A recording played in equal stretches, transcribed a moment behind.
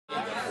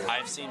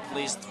I've seen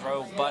police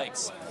throw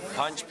bikes,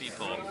 punch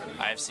people.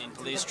 I've seen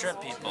police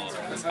trip people.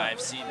 I've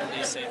seen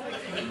police say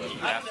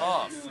F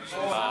off.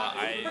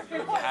 I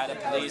had a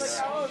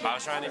police, I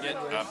was trying to get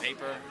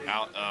paper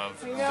out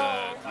of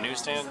the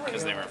newsstand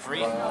because they were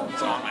free,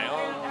 so on my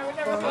own.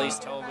 The police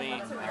told me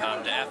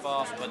to F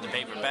off, put the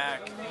paper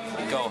back,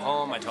 go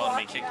home. I told him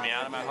he kicked me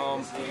out of my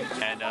home,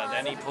 and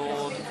then he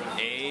pulled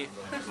a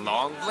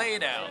long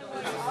blade out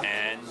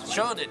and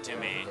showed it to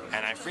me,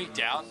 and I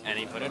freaked out, and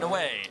he put it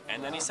away,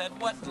 and then he said,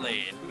 "What blade?"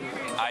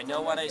 I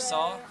know what I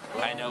saw,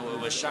 I know it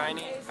was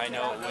shiny, I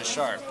know it was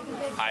sharp.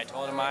 I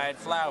told him I had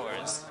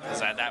flowers,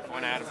 because at that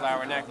point I had a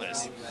flower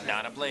necklace,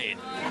 not a blade.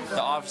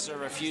 The officer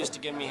refused to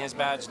give me his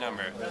badge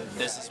number.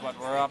 This is what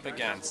we're up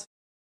against.